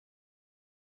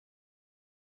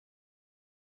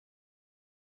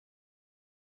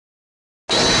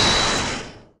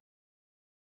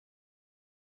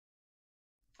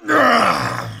You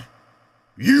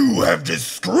have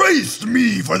disgraced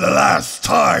me for the last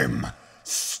time,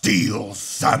 Steel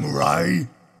Samurai.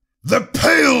 The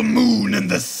pale moon in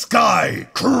the sky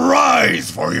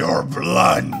cries for your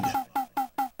blood.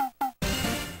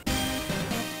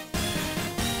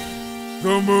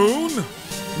 The moon?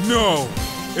 No,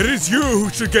 it is you who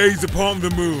should gaze upon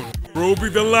the moon, for it will be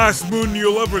the last moon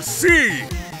you'll ever see.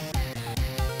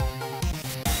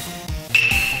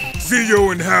 See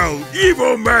you in hell,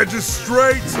 Evil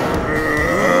Magistrate!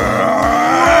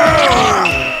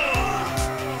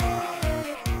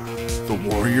 The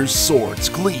warriors' swords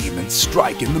gleam and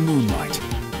strike in the moonlight.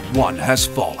 One has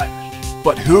fallen.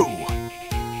 But who?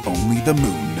 Only the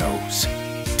moon knows.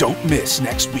 Don't miss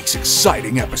next week's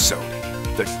exciting episode.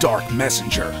 The Dark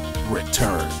Messenger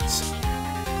returns.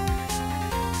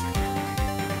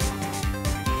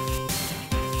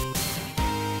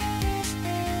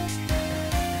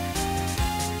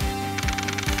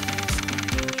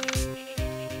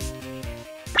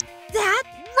 That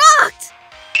rocked!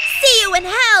 See you in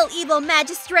hell, Evil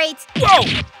Magistrate! Whoa!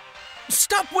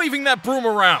 Stop waving that broom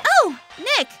around! Oh,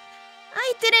 Nick!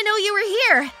 I didn't know you were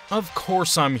here. Of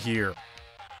course I'm here.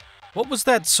 What was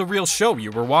that surreal show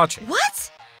you were watching?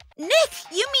 What? Nick,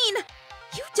 you mean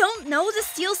you don't know the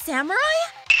Steel Samurai?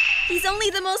 He's only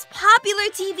the most popular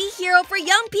TV hero for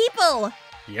young people.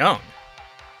 Young?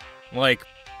 Like,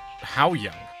 how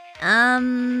young?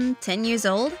 10 years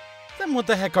old? Then what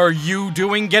the heck are you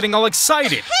doing getting all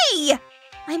excited? Hey!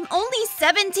 I'm only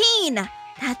 17.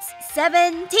 That's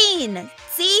 17.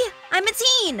 See? I'm a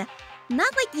teen.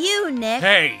 Not like you, Nick.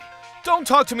 Hey, don't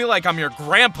talk to me like I'm your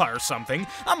grandpa or something.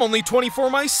 I'm only 24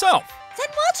 myself. Then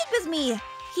watch it with me.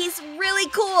 He's really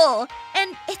cool,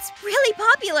 and it's really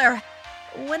popular.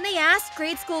 When they asked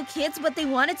grade school kids what they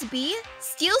wanted to be,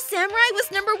 Steel Samurai was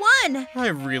 #1. I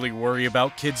really worry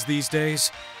about kids these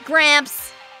days.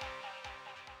 Gramps.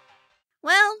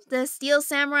 Well, the Steel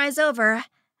Samurai's over.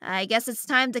 I guess it's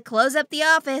time to close up the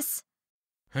office.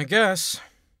 I guess.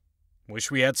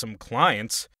 Wish we had some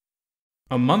clients.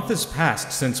 A month has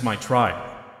passed since my trial.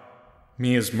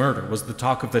 Mia's murder was the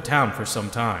talk of the town for some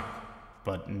time,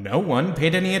 but no one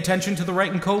paid any attention to the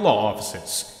Wright and Co law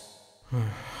offices.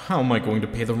 How am I going to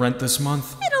pay the rent this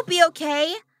month? It'll be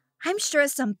okay. I'm sure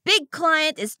some big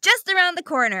client is just around the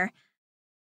corner.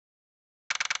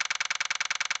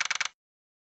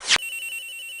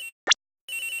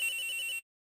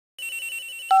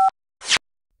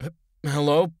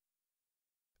 Hello?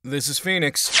 This is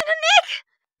Phoenix. Nick!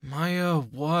 Maya,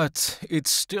 what? It's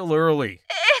still early.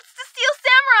 It's the Steel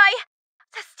Samurai!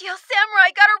 The Steel Samurai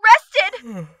got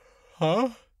arrested!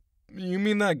 Huh? You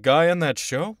mean that guy on that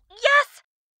show? Yes!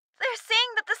 They're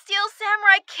saying that the Steel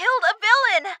Samurai killed a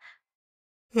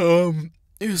villain!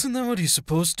 Isn't that what he's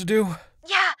supposed to do?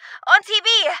 Yeah, on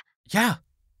TV! Yeah,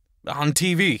 on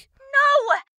TV.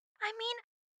 No! I mean,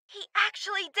 he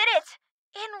actually did it!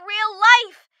 In real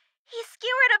life! He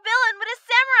skewered a villain with a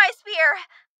samurai spear!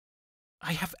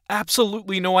 I have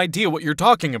absolutely no idea what you're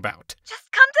talking about.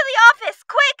 Just come to the office,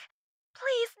 quick!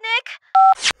 Please, Nick!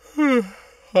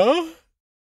 Huh?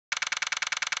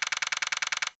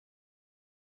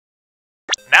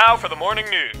 Now for the morning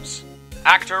news.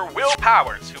 Actor Will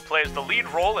Powers, who plays the lead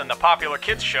role in the popular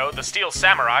kids show The Steel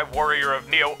Samurai, Warrior of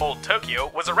Neo Old Tokyo,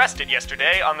 was arrested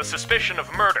yesterday on the suspicion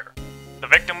of murder. The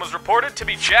victim was reported to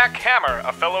be Jack Hammer,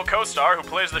 a fellow co-star who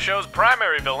plays the show's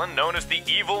primary villain known as the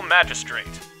Evil Magistrate.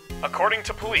 According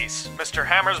to police, Mr.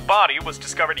 Hammer's body was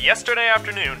discovered yesterday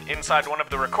afternoon inside one of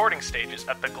the recording stages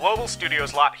at the Global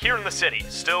Studios lot here in the city,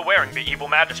 still wearing the Evil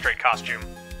Magistrate costume.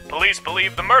 Police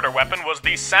believe the murder weapon was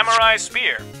the Samurai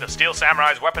Spear, the Steel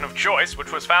Samurai's weapon of choice,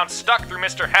 which was found stuck through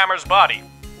Mr. Hammer's body.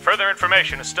 Further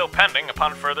information is still pending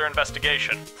upon further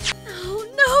investigation. Oh,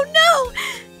 no!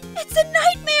 It's a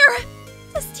nightmare!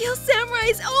 The Steel Samurai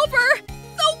is over!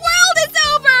 The world is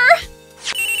over!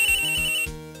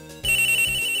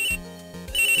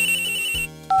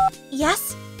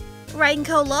 Yes? Wright and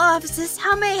Co law offices,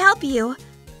 how may I help you? What?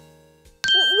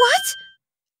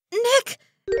 Nick!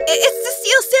 It's the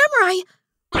Steel Samurai!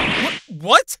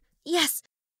 What? Yes,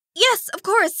 of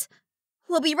course.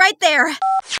 We'll be right there.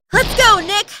 Let's go,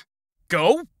 Nick!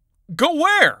 Go? Go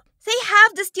where? They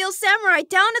have the Steel Samurai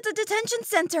down at the detention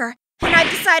center. And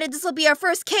I've decided this will be our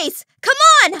first case. Come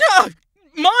on!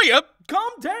 Maya,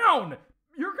 calm down!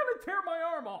 You're gonna tear my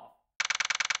arm off.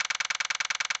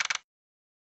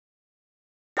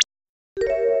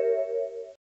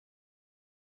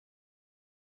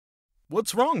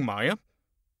 What's wrong, Maya?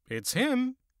 It's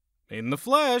him. In the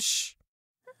flesh.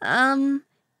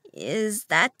 Is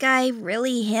that guy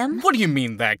really him? What do you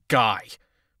mean, that guy?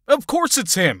 Of course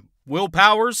it's him. Will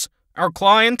Powers, our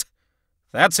client.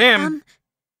 That's him.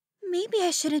 Maybe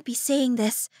I shouldn't be saying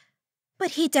this,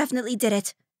 but he definitely did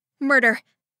it. Murder.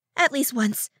 At least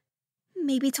once.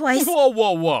 Maybe twice. Whoa,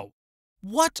 whoa, whoa.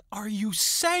 What are you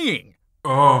saying?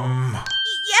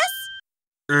 Yes?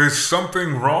 Is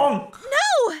something wrong?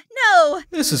 No.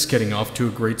 This is getting off to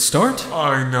a great start.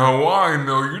 I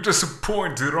know. You're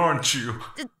disappointed, aren't you?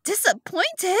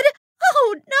 Disappointed?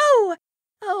 Oh, no.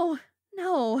 Oh,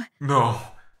 no. No,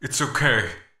 it's okay.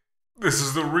 This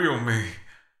is the real me.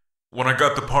 When I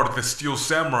got the part of the Steel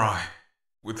Samurai,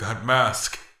 with that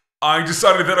mask, I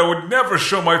decided that I would never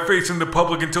show my face in the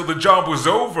public until the job was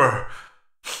over.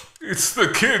 It's the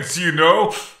kids, you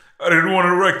know. I didn't want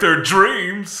to wreck their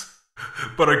dreams.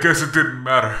 But I guess it didn't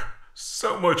matter.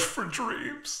 So much for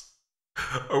dreams.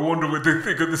 I wonder what they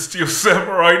think of the Steel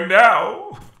Samurai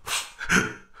now.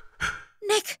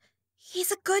 Nick,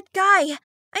 he's a good guy.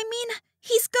 I mean,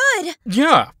 he's good.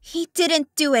 Yeah. He didn't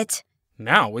do it.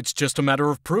 Now it's just a matter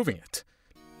of proving it.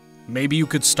 Maybe you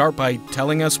could start by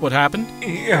telling us what happened?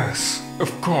 Yes, of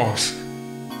course.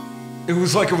 It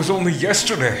was like it was only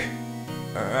yesterday.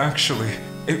 Actually,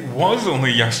 it was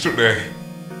only yesterday.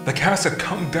 The cast had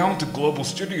come down to Global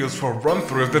Studios for a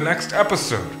run-through of the next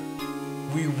episode.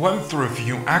 We went through a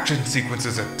few action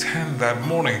sequences at 10 that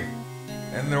morning,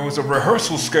 and there was a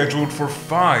rehearsal scheduled for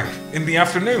 5 in the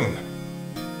afternoon.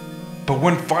 But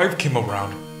when 5 came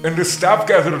around, and the staff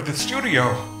gathered at the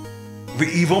studio, the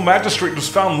Evil Magistrate was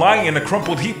found lying in a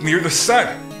crumpled heap near the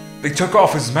set. They took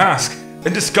off his mask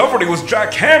and discovered he was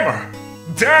Jack Hammer,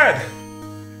 dead.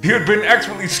 He had been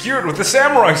expertly skewered with a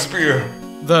samurai spear.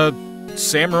 The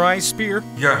samurai spear?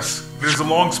 Yes, there's a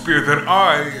long spear that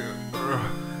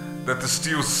that the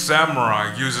Steel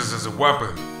Samurai uses as a weapon.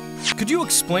 Could you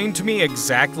explain to me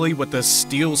exactly what the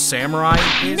Steel Samurai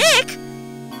is? Nick!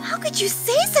 How could you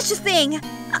say such a thing?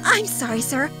 I'm sorry,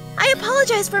 sir. I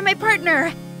apologize for my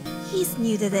partner. He's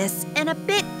new to this and a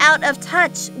bit out of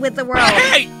touch with the world.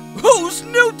 Hey! Who's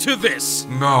new to this?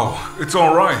 No, it's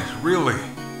alright, really.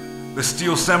 The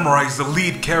Steel Samurai is the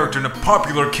lead character in a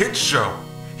popular kids show.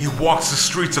 He walks the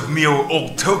streets of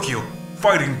Old Tokyo,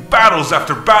 fighting battles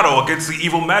after battle against the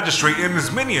Evil Magistrate and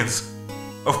his minions.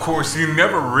 Of course, he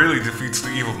never really defeats the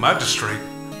Evil Magistrate.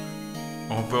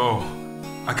 Although,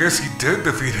 I guess he did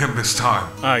defeat him this time.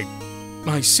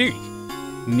 I see.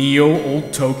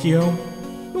 Old Tokyo?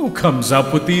 Who comes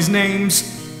up with these names?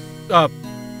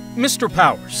 Mr.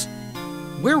 Powers,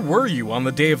 where were you on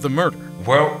the day of the murder?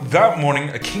 Well, that morning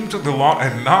I came to the lot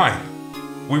at 9.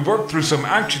 We worked through some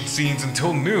action scenes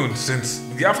until noon since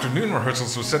the afternoon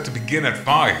rehearsals were set to begin at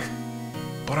 5.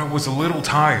 But I was a little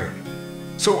tired.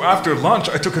 So after lunch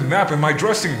I took a nap in my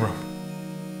dressing room.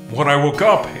 When I woke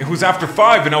up, it was after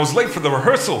 5 and I was late for the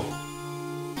rehearsal.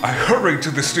 I hurried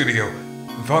to the studio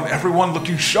and found everyone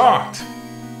looking shocked.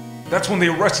 That's when they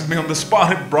arrested me on the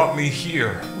spot and brought me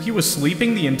here. He was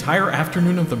sleeping the entire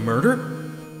afternoon of the murder?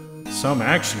 Some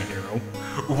action hero.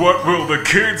 What will the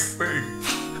kids think?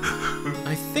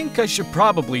 I think I should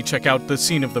probably check out the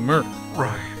scene of the murder.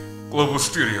 Right. Global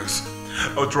Studios.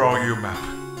 I'll draw you a map.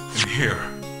 And here,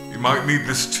 you might need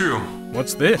this too.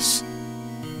 What's this?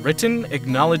 Written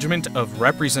acknowledgement of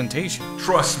representation.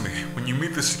 Trust me, when you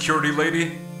meet the security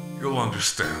lady, you'll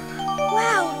understand.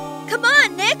 Wow. Come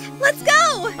on, Nick. Let's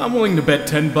go. I'm willing to bet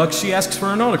 $10 she asks for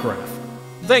an autograph.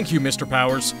 Thank you, Mr.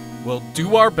 Powers. We'll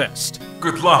do our best.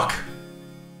 Good luck.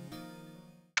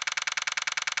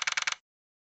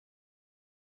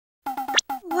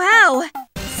 Wow.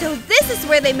 So this is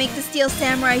where they make the Steel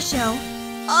Samurai show.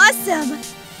 Awesome.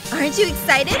 Aren't you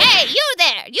excited? Hey, you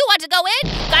there! You want to go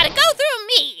in? Gotta go through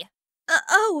me!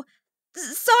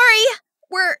 Sorry.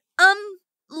 We're,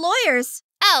 lawyers.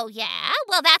 Oh, yeah?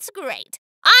 Well, that's great.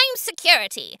 I'm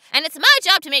security, and it's my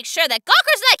job to make sure that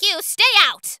gawkers like you stay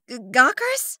out!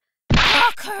 Gawkers?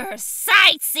 Gawkers,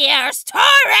 sightseers,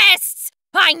 tourists!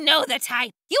 I know the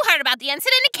type. You heard about the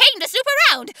incident and came to snoop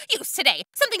around. Use today.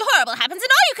 Something horrible happens and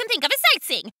all you can think of is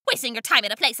sightseeing. Wasting your time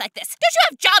at a place like this. Don't you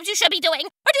have jobs you should be doing?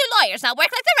 Or do lawyers not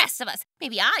work like the rest of us?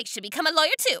 Maybe I should become a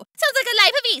lawyer too. Sounds like a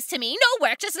life of ease to me. No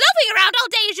work, just loafing around all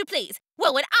day as you please.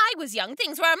 Well, when I was young,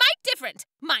 things were a mite different.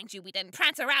 Mind you, we didn't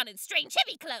prance around in strange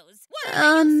hippie clothes. What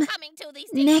are you coming to these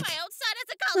days? Nick, My old son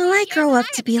is a will I grow up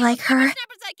to be like her?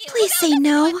 Please say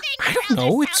no. I don't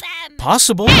know, it's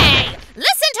possible. Hey,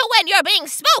 listen to when you're being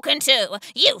spoken to.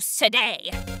 Use today.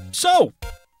 So,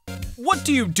 what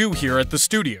do you do here at the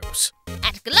studios?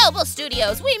 At Global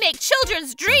Studios, we make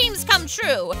children's dreams come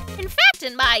true. In fact,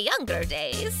 in my younger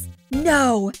days.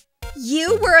 No.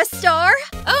 You were a star?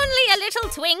 Only a little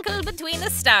twinkle between the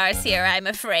stars here, I'm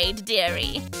afraid,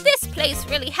 dearie. This place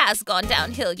really has gone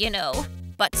downhill, you know.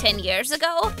 But 10 years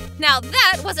ago? Now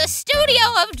that was a studio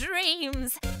of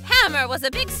dreams. Hammer was a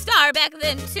big star back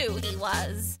then too, he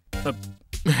was.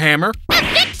 Hammer? A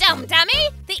victim, dummy!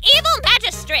 The Evil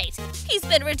Magistrate! He's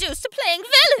been reduced to playing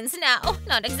villains now.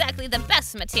 Not exactly the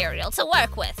best material to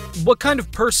work with. What kind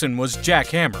of person was Jack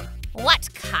Hammer?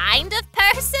 What kind of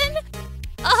person?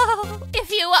 Oh,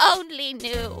 if you only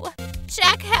knew.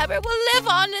 Jack Hammer will live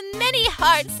on in many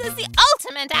hearts as the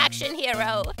ultimate action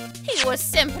hero. He was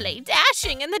simply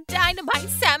dashing in the Dynamite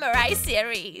Samurai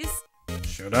series.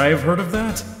 Should I have heard of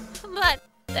that? But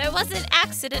there was an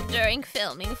accident during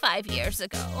filming 5 years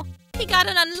ago. He got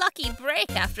an unlucky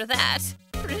break after that.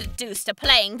 Reduced to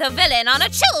playing the villain on a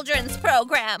children's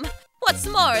program. What's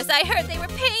more is I heard they were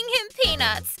paying him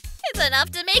peanuts. It's enough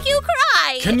to make you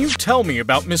cry. Can you tell me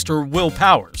about Mr. Will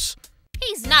Powers?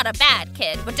 He's not a bad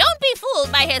kid, but don't be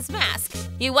fooled by his mask.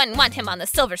 You wouldn't want him on the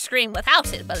silver screen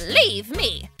without it, believe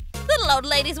me. Little old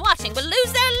ladies watching would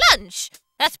lose their lunch.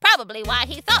 That's probably why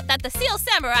he thought that the Steel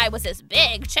Samurai was his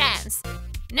big chance.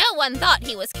 No one thought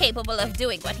he was capable of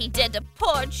doing what he did to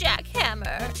poor Jack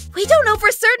Hammer. We don't know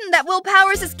for certain that Will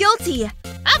Powers is guilty.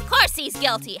 Of course he's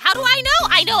guilty. How do I know?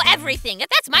 I know everything.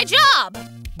 That's my job.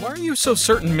 Why are you so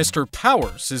certain Mr.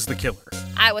 Powers is the killer?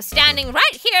 I was standing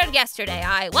right here yesterday,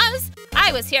 I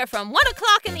was here from 1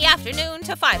 o'clock in the afternoon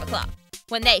to 5 o'clock,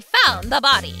 when they found the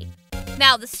body.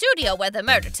 Now, the studio where the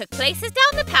murder took place is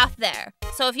down the path there,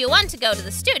 so if you want to go to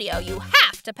the studio, you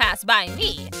have to pass by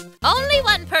me. Only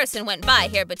one person went by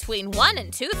here between 1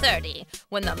 and 2:30,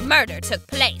 when the murder took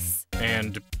place.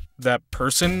 And that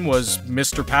person was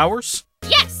Mr. Powers?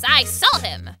 Yes, I saw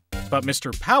him. But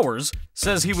Mr. Powers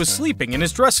says he was sleeping in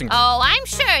his dressing room. Oh, I'm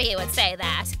sure he would say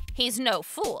that. He's no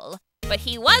fool. But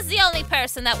he was the only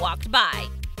person that walked by.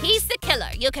 He's the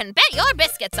killer. You can bet your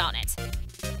biscuits on it.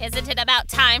 Isn't it about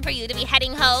time for you to be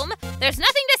heading home? There's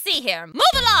nothing to see here.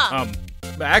 Move along!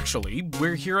 Actually,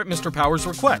 we're here at Mr. Powers'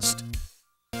 request.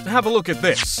 Have a look at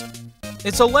this.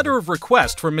 It's a letter of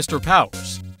request from Mr.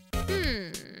 Powers.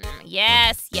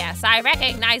 Yes, I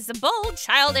recognize the bold,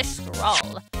 childish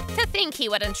scrawl. To think he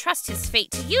would entrust his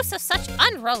fate to use of such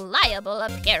unreliable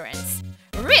appearance.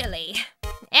 Really?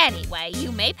 Anyway,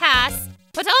 you may pass,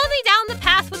 but only down the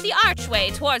path with the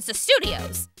archway towards the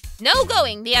studios. No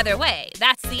going the other way.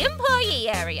 That's the employee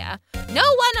area. No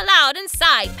one allowed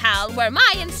inside, pal, were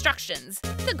my instructions.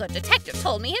 The good detective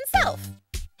told me himself.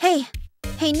 Hey,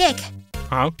 Nick.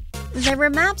 Huh? There were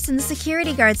maps in the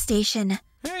security guard station.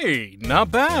 Hey,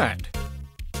 not bad.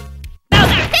 Those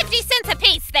are 50 cents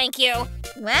apiece, thank you.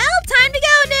 Well, time to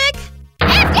go, Nick.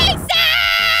 50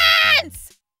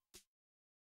 cents!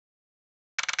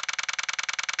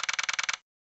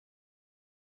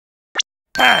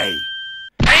 Hey!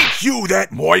 Ain't you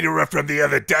that moiterer from the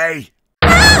other day?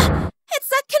 Ah! It's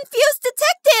that confused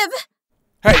detective!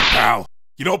 Hey, pal.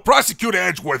 You know, Prosecutor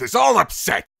Edgeworth is all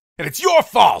upset, and it's your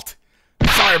fault. I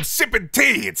saw him sipping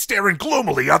tea and staring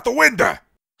gloomily out the window.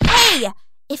 Hey!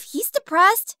 If he's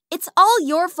depressed, it's all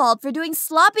your fault for doing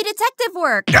sloppy detective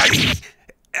work.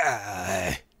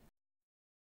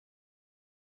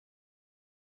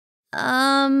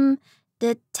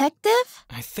 Detective?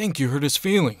 I think you hurt his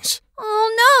feelings. Oh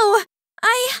no!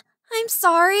 I'm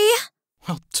sorry.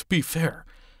 Well, to be fair,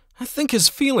 I think his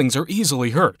feelings are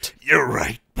easily hurt. You're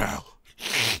right, pal.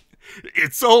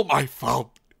 It's all my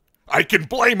fault. I can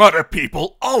blame other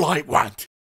people all I want,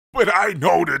 but I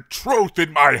know the truth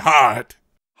in my heart.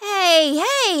 Hey!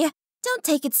 Don't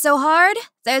take it so hard.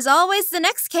 There's always the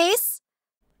next case.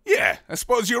 Yeah, I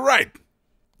suppose you're right.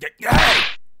 Hey!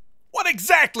 What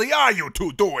exactly are you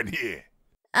two doing here?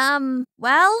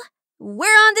 Well, we're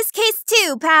on this case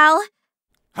too, pal.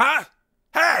 Huh?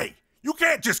 Hey! You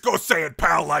can't just go saying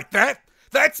pal like that.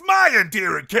 That's my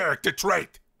endearing character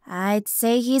trait. I'd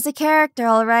say he's a character,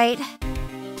 all right.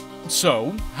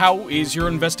 So, how is your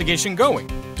investigation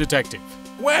going, Detective?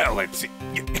 Well,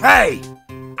 hey!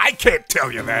 I can't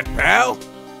tell you that, pal.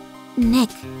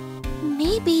 Nick,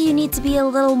 maybe you need to be a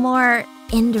little more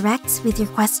indirect with your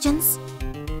questions?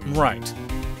 Right.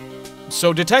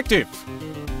 So, Detective,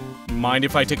 mind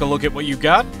if I take a look at what you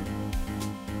got?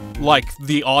 Like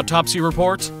the autopsy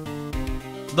report?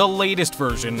 The latest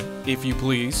version, if you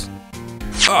please.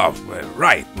 Oh,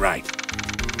 right.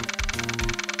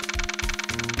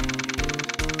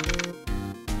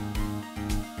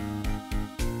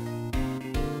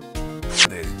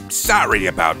 Sorry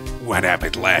about what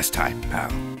happened last time, pal.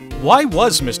 Why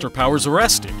was Mr. Powers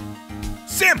arrested?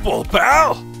 Simple,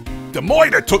 pal! The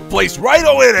murder took place right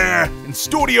over there in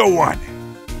Studio 1.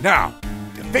 Now,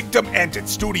 the victim entered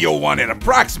Studio 1 at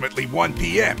approximately 1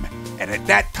 p.m., and at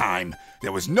that time,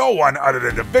 there was no one other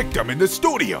than the victim in the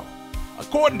studio.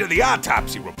 According to the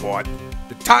autopsy report,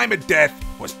 The time of death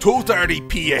was 2:30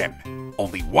 p.m.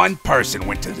 Only one person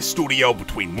went to the studio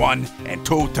between 1 and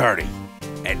 2:30.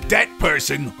 And that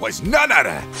person was none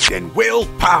other than Will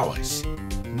Powers.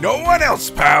 No one else,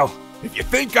 pal. If you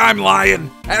think I'm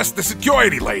lying, ask the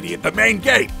security lady at the main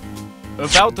gate.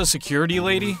 About the security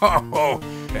lady? Oh,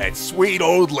 that sweet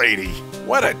old lady.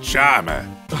 What a charmer.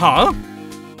 Huh?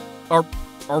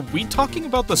 Are we talking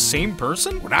about the same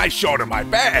person? When I showed her my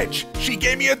badge, she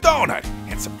gave me a donut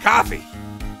and some coffee.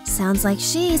 Sounds like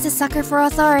she's a sucker for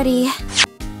authority.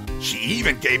 She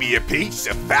even gave me a piece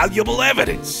of valuable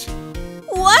evidence.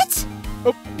 What?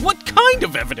 What kind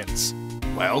of evidence?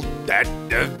 Well, that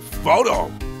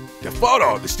photo. The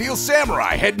photo of the Steel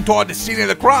Samurai heading toward the scene of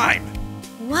the crime.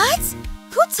 What?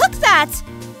 Who took that?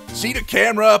 See the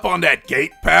camera up on that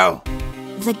gate, pal?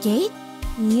 The gate?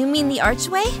 You mean the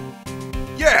archway?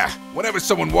 Yeah, whenever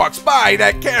someone walks by,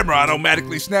 that camera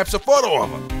automatically snaps a photo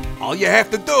of them. All you have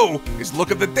to do is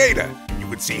look at the data. You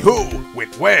can see who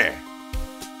went where.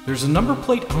 There's a number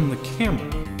plate on the camera.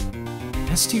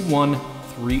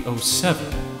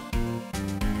 ST1307.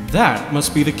 That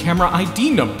must be the camera ID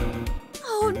number.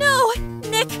 Oh no!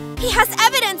 Nick, he has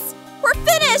evidence! We're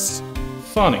finished!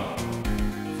 Funny.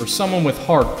 For someone with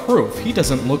hard proof, he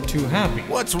doesn't look too happy.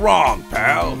 What's wrong,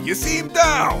 pal? You seem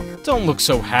down. Don't look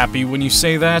so happy when you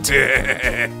say that.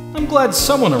 I'm glad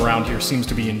someone around here seems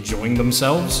to be enjoying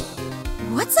themselves.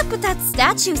 What's up with that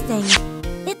statue thing?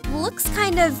 It looks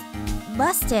kind of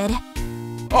busted.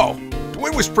 Oh, the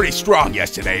wind was pretty strong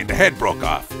yesterday and the head broke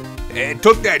off. And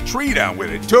took that tree down with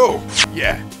it, too.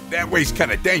 Yeah, that way's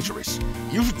kinda dangerous.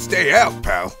 You should stay out,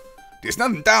 pal. There's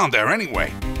nothing down there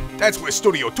anyway. That's where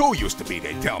Studio 2 used to be,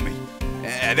 they tell me.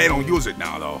 They don't use it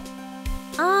now, though.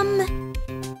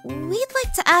 We'd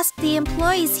like to ask the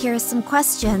employees here some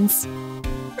questions.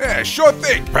 Yeah, sure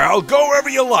thing, pal. Go wherever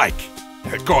you like.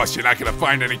 Of course, you're not gonna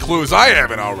find any clues I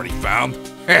haven't already found.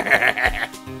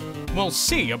 We'll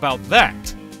see about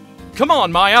that. Come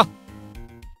on, Maya.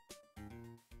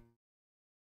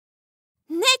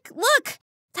 Nick, look!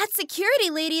 That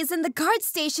security lady is in the guard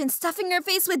station stuffing her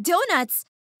face with donuts.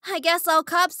 I guess all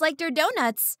cops like their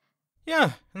donuts.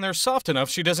 Yeah, and they're soft enough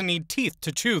she doesn't need teeth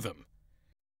to chew them.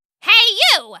 Hey,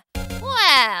 you!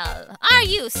 Well, are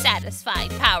you satisfied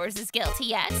Powers is guilty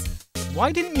yet?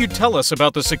 Why didn't you tell us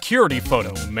about the security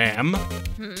photo, ma'am?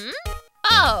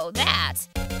 Oh, that.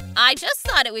 I just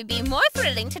thought it would be more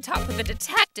thrilling to talk with the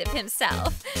detective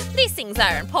himself. These things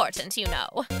are important, you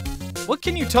know. What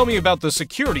can you tell me about the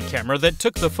security camera that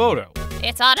took the photo?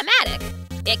 It's automatic.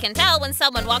 It can tell when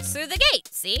someone walks through the gate,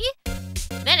 see?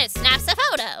 Then it snaps a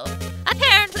photo.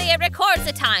 Apparently it records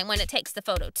the time when it takes the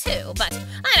photo too, but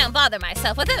I don't bother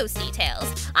myself with those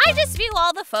details. I just view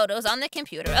all the photos on the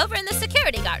computer over in the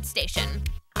security guard station.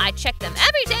 I check them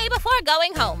every day before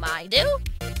going home, I do.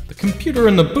 The computer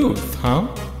in the booth, huh?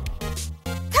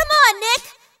 Come on, Nick!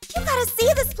 You gotta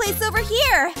see this place over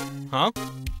here! Huh?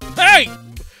 Hey!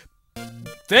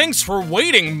 Thanks for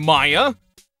waiting, Maya!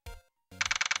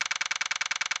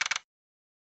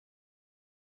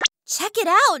 Check it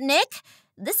out, Nick!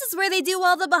 This is where they do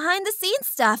all the behind-the-scenes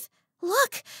stuff.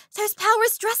 Look, there's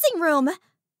Power's dressing room.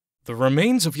 The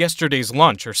remains of yesterday's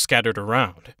lunch are scattered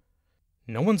around.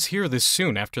 No one's here this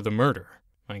soon after the murder.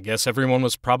 I guess everyone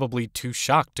was probably too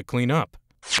shocked to clean up.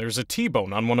 There's a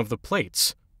T-bone on one of the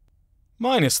plates.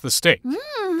 Minus the steak.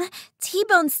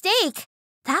 T-bone steak.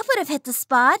 That would have hit the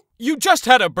spot. You just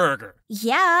had a burger!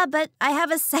 Yeah, but I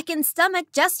have a second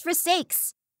stomach just for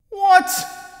steaks. What?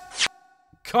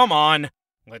 Come on,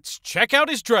 let's check out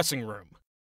his dressing room.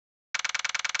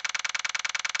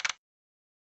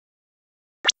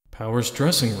 Power's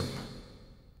dressing room.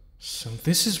 So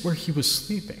this is where he was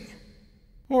sleeping.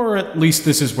 Or at least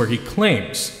this is where he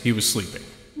claims he was sleeping.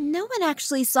 No one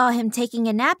actually saw him taking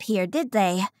a nap here, did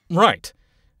they? Right.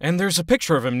 And there's a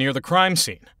picture of him near the crime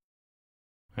scene.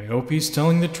 I hope he's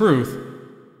telling the truth.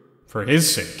 For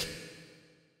his sake.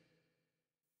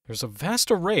 There's a vast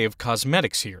array of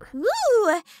cosmetics here.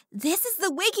 Ooh! This is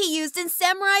the wig he used in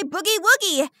Samurai Boogie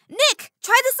Woogie! Nick,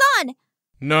 try this on!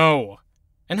 No.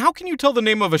 And how can you tell the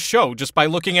name of a show just by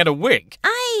looking at a wig?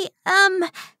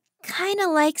 Kinda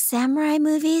like samurai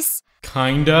movies.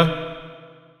 Kinda?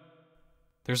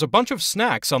 There's a bunch of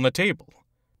snacks on the table.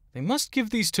 They must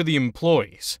give these to the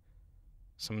employees.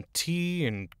 Some tea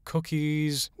and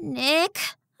cookies. Nick,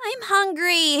 I'm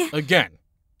hungry. Again,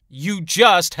 you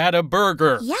just had a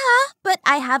burger. Yeah, but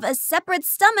I have a separate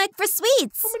stomach for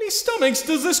sweets. How many stomachs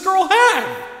does this girl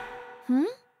have?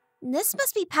 This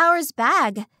must be Power's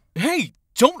bag. Hey,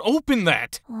 don't open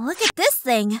that. Look at this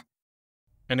thing.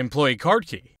 An employee card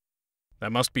key.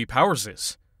 That must be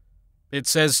Powers's. It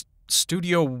says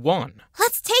Studio 1.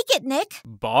 Let's take it, Nick.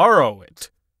 Borrow it.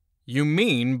 You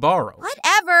mean borrow.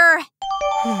 Whatever.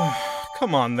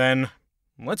 Come on, then.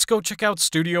 Let's go check out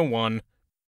Studio 1.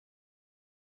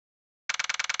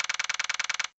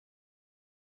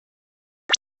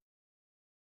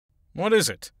 What is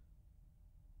it?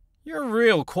 You're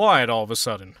real quiet all of a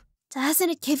sudden. Doesn't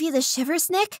it give you the shivers,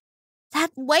 Nick?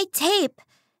 That white tape.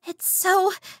 It's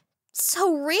so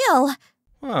real.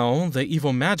 Well, the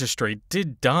Evil Magistrate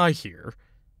did die here,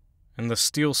 and the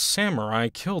Steel Samurai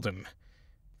killed him.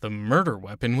 The murder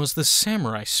weapon was the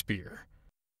samurai spear.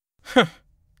 Huh,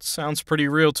 sounds pretty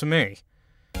real to me.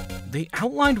 They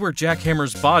outlined where Jack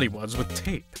Hammer's body was with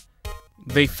tape.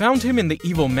 They found him in the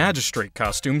Evil Magistrate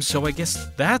costume, so I guess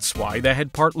that's why the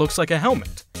head part looks like a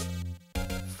helmet.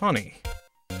 Funny.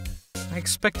 I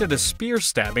expected a spear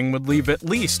stabbing would leave at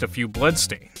least a few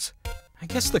bloodstains. I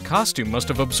guess the costume must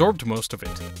have absorbed most of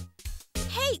it.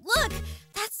 Hey, look!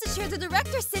 That's the chair the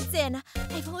director sits in.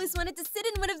 I've always wanted to sit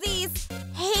in one of these.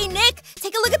 Hey, Nick,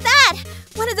 take a look at that!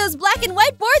 One of those black and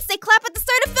white boards they clap at the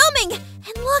start of filming!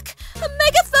 And look, a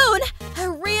megaphone!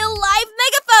 A real live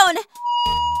megaphone!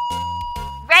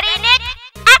 Ready, Nick?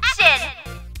 Action!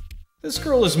 This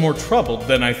girl is more troubled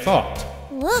than I thought.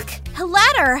 Look, a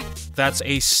ladder! That's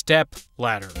a step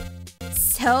ladder.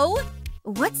 So?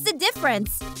 What's the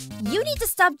difference? You need to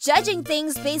stop judging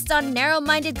things based on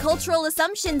narrow-minded cultural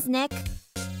assumptions, Nick.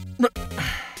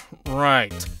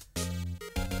 Right.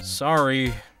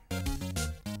 Sorry.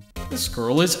 This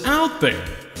girl is out there.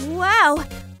 Wow,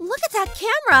 look at that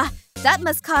camera. That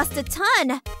must cost a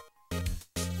ton.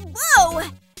 Whoa!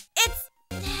 It's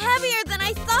heavier than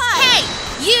I thought. Hey,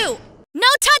 you! No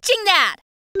touching that!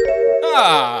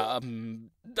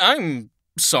 I'm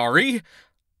sorry.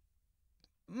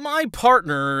 My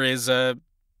partner is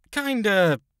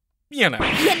kinda, you know.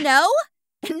 You know?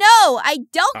 No, I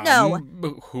don't know.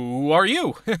 Who are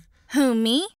you? Who,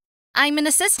 me? I'm an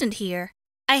assistant here.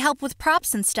 I help with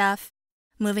props and stuff.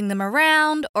 Moving them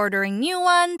around, ordering new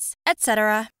ones,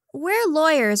 etc. We're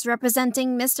lawyers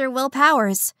representing Mr. Will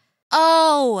Powers.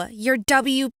 Oh, you're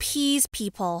WP's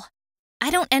people. I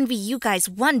don't envy you guys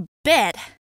one bit.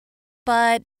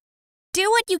 But do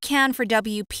what you can for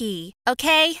WP,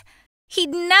 okay? He'd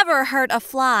never hurt a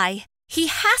fly. He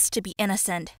has to be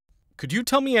innocent. Could you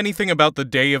tell me anything about the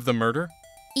day of the murder?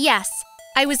 Yes,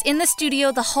 I was in the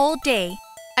studio the whole day.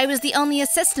 I was the only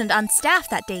assistant on staff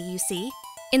that day, you see.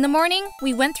 In the morning,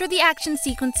 we went through the action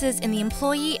sequences in the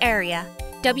employee area.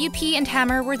 WP and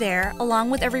Hammer were there,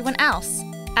 along with everyone else.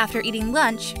 After eating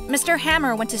lunch, Mr.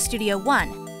 Hammer went to Studio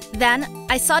 1. Then,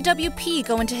 I saw WP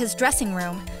go into his dressing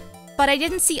room, but I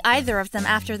didn't see either of them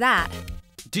after that.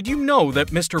 Did you know that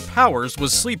Mr. Powers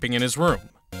was sleeping in his room?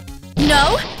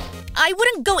 No! I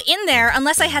wouldn't go in there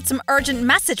unless I had some urgent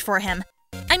message for him.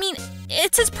 I mean,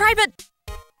 it's his private...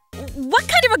 What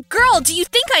kind of a girl do you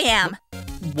think I am?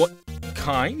 What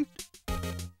kind?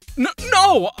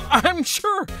 No, I'm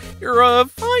sure you're a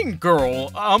fine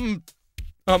girl.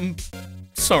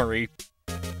 Sorry.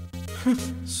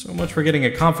 So much for getting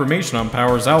a confirmation on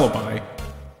Powers' alibi.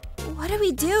 What do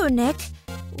we do, Nick?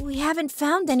 We haven't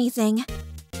found anything.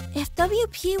 If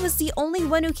WP was the only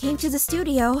one who came to the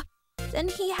studio, then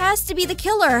he has to be the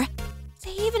killer.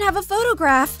 They even have a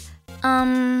photograph.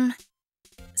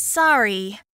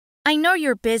 Sorry. I know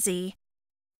you're busy,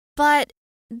 but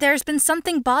there's been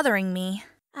something bothering me.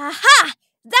 Aha!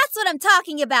 That's what I'm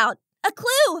talking about! A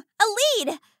clue! A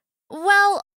lead!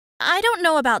 Well, I don't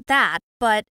know about that,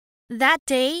 but that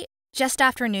day, just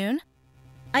after noon,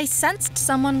 I sensed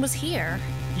someone was here.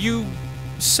 You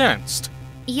sensed?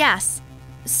 Yes,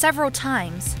 several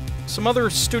times. Some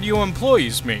other studio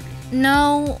employees, maybe?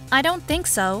 No, I don't think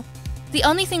so. The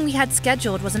only thing we had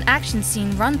scheduled was an action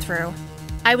scene run-through.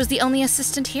 I was the only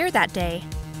assistant here that day.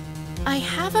 I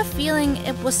have a feeling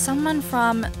it was someone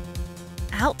from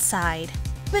outside.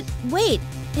 But wait,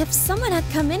 if someone had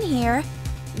come in here,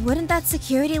 wouldn't that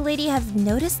security lady have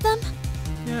noticed them?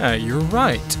 Yeah, you're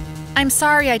right. I'm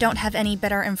sorry I don't have any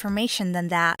better information than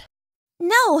that.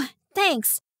 No,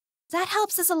 thanks. That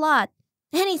helps us a lot.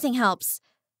 Anything helps.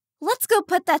 Let's go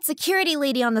put that security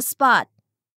lady on the spot.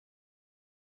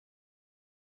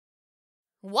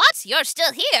 What? You're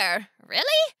still here?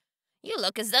 Really? You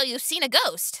look as though you've seen a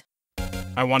ghost.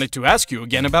 I wanted to ask you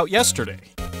again about yesterday.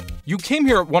 You came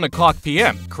here at 1 o'clock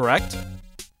p.m., correct?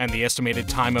 And the estimated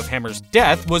time of Hammer's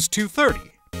death was 2:30.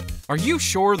 Are you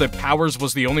sure that Powers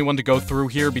was the only one to go through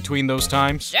here between those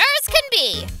times? Sure as can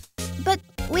be. But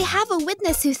we have a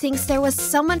witness who thinks there was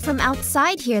someone from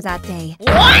outside here that day.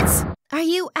 What? Are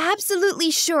you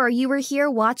absolutely sure you were here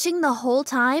watching the whole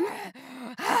time?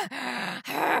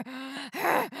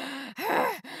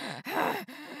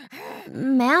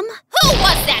 Ma'am? Who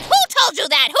was that? Who told you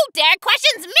that? Who dare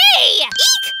questions me?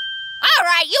 Eek! All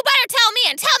right, you better tell me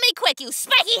and tell me quick, you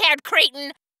spiky-haired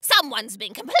cretin. Someone's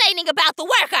been complaining about the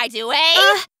work I do,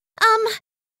 eh?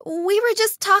 We were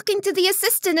just talking to the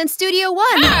assistant in Studio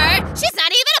 1. Her? She's not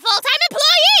even a full-time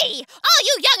employee! All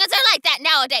you young'uns are like that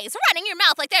nowadays, running your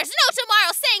mouth like there's no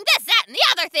tomorrow, saying this, that, and the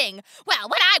other thing. Well,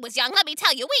 when I was young, let me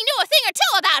tell you, we knew a thing or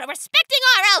two about respecting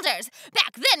our elders.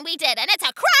 Back then we did, and it's a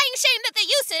crying shame that the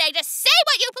youth today just say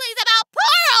what you please about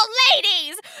poor old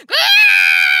ladies!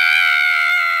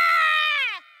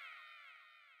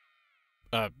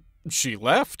 She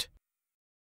left?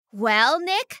 Well,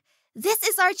 Nick, this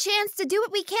is our chance to do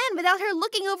what we can without her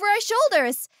looking over our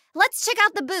shoulders. Let's check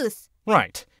out the booth.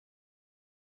 Right.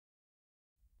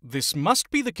 This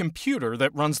must be the computer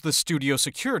that runs the studio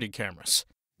security cameras.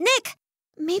 Nick,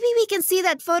 maybe we can see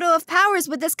that photo of Powers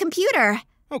with this computer.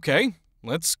 Okay,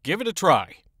 let's give it a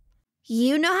try.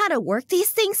 You know how to work these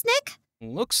things, Nick?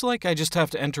 Looks like I just have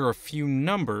to enter a few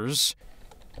numbers.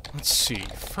 Let's see.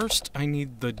 First, I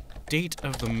need the date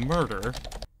of the murder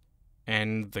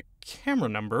and the camera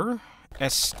number,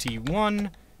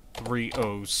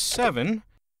 ST1307.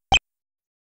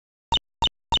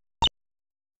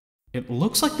 It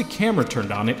looks like the camera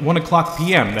turned on at 1 o'clock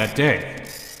p.m. that day.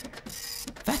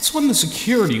 That's when the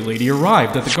security lady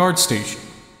arrived at the guard station.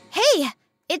 Hey,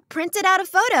 it printed out a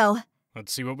photo.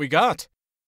 Let's see what we got.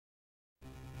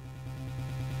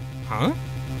 Huh?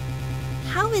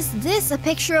 How is this a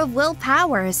picture of Will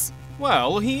Powers?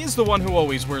 Well, he is the one who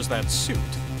always wears that suit.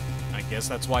 I guess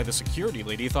that's why the security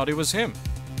lady thought it was him.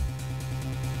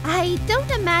 I don't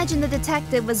imagine the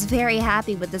detective was very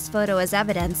happy with this photo as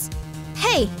evidence.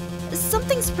 Hey,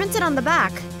 something's printed on the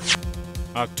back.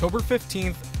 October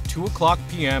 15th, 2 o'clock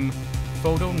p.m.,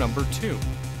 photo number 2.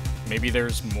 Maybe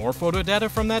there's more photo data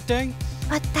from that day?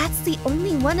 But that's the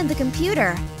only one in the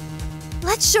computer.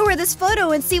 Let's show her this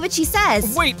photo and see what she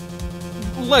says. Wait,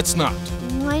 let's not.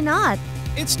 Why not?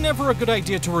 It's never a good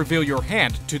idea to reveal your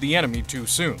hand to the enemy too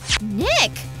soon.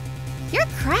 Nick! You're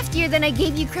craftier than I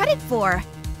gave you credit for.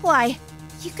 Why,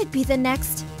 you could be the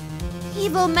next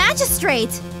Evil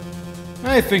Magistrate.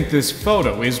 I think this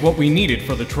photo is what we needed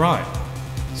for the trial.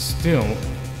 Still,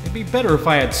 it'd be better if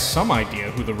I had some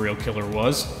idea who the real killer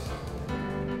was.